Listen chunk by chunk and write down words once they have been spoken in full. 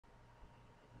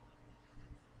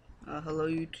Hello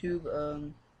YouTube.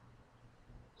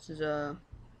 This is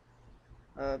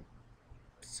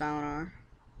Salinar,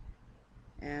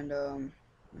 and I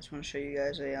just want to show you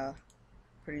guys a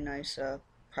pretty nice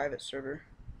private server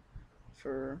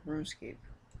for Runescape.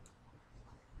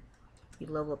 You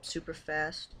level up super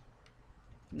fast,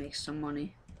 make some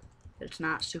money. It's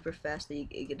not super fast that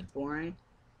it gets boring.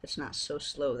 It's not so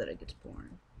slow that it gets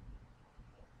boring.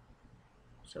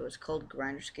 So it's called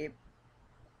Grinderscape.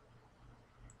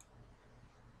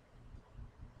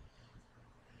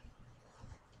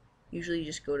 Usually you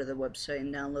just go to the website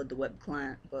and download the web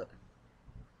client, but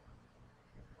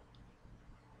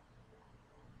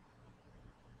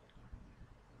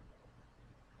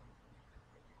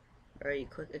alright, you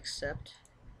click accept.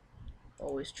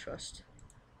 Always trust.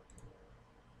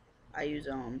 I use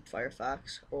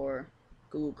Firefox or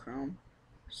Google Chrome,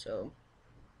 so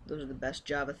those are the best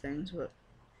Java things. But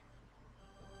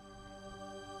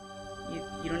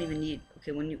you don't even need,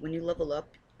 okay, when you level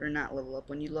up, or not level up,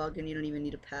 when you log in, you don't even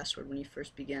need a password when you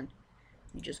first begin.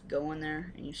 You just go in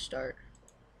there and you start.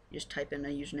 You just type in a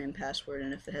username and password,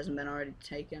 and if it hasn't been already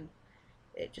taken,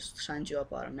 it just signs you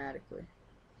up automatically.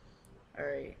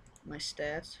 Alright, my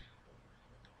stats.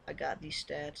 I got these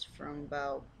stats from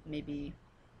about maybe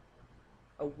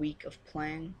a week of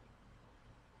playing.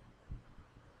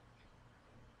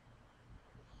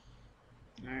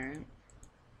 Alright.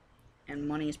 And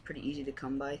money is pretty easy to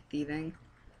come by. Thieving.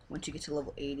 Once you get to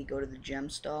level 80, go to the gem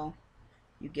stall.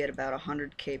 You get about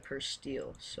 100k per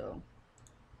steal, so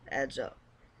it adds up.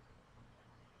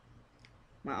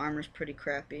 My armor's pretty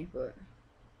crappy, but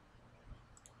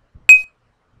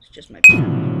it's just my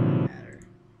opinion, it doesn't matter.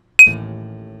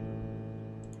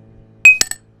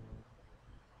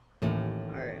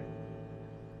 Alright.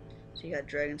 So you got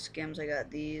dragon skims, I got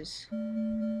these.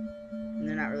 And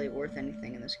they're not really worth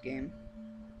anything in this game.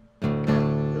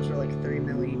 Those are like 3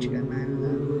 mil each, got 9 of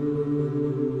them.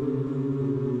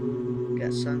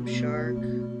 Got some shark.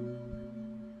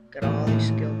 Got all these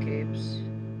skill capes.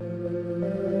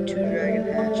 2 dragon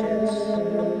hatchets.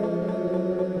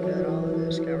 Got all of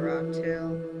this. Got rocktail.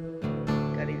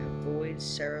 Got even void.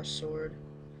 Sarah sword.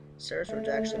 Sarah sword's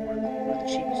actually one of the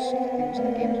cheapest things in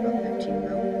the game. It's about 15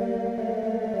 mil.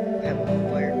 I have a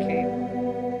fire cape.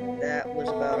 That was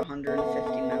about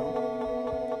 150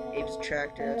 mil. Abe's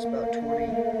attractor. That's about 20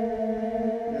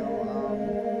 mil.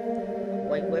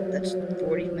 White whip. That's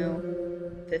 40 mil.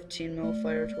 15 mil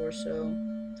fire torso.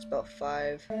 It's about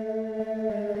 5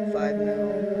 mil,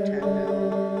 10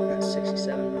 mil, that's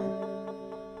 67 mil.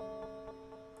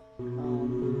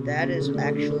 That is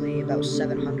actually about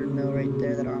 700 mil right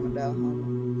there, that Armadale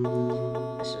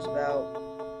helmet. This is about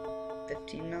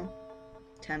 15 mil,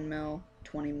 10 mil,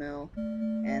 20 mil,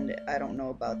 and I don't know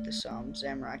about this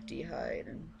Zamrock D'hide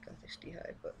and Guthix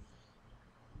D'hide, but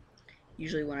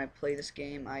usually when I play this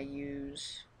game I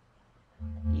use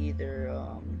either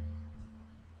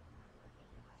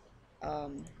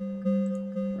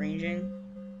ranging,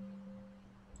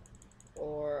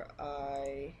 or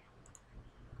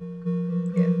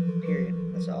period.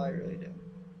 That's all I really do.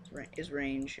 Is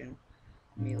range and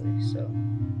melee. So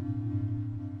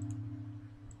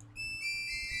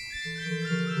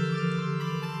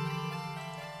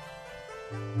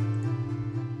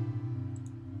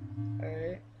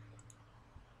alright,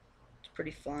 it's pretty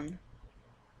fun.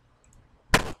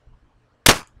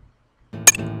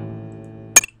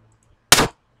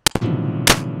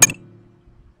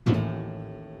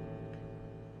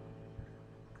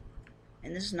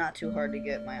 And this is not too hard to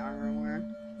get my armor I'm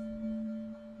wearing.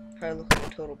 Probably look like a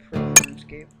total pro in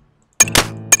Runescape.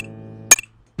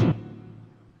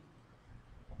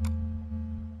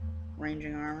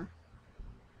 Ranging armor.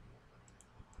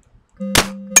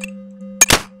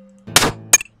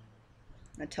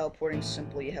 And teleporting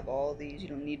simple. You have all of these. You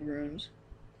don't need runes.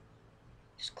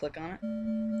 Just click on it.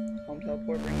 Home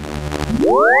teleport. Bring it.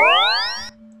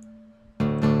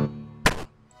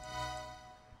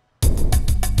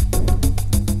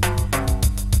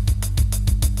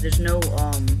 There's no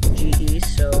GE,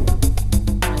 so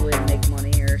the only way to make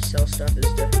money or sell stuff is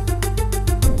to,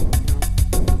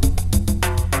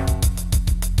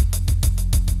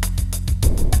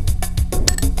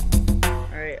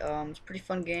 Alright, it's a pretty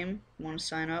fun game. You want to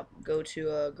sign up, go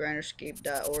to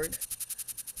grinderscape.org.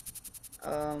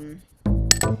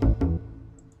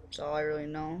 That's all I really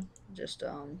know. Just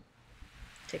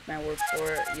take my word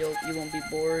for it. You won't be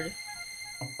bored.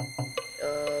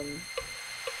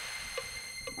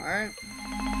 Alright.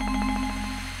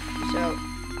 Peace out.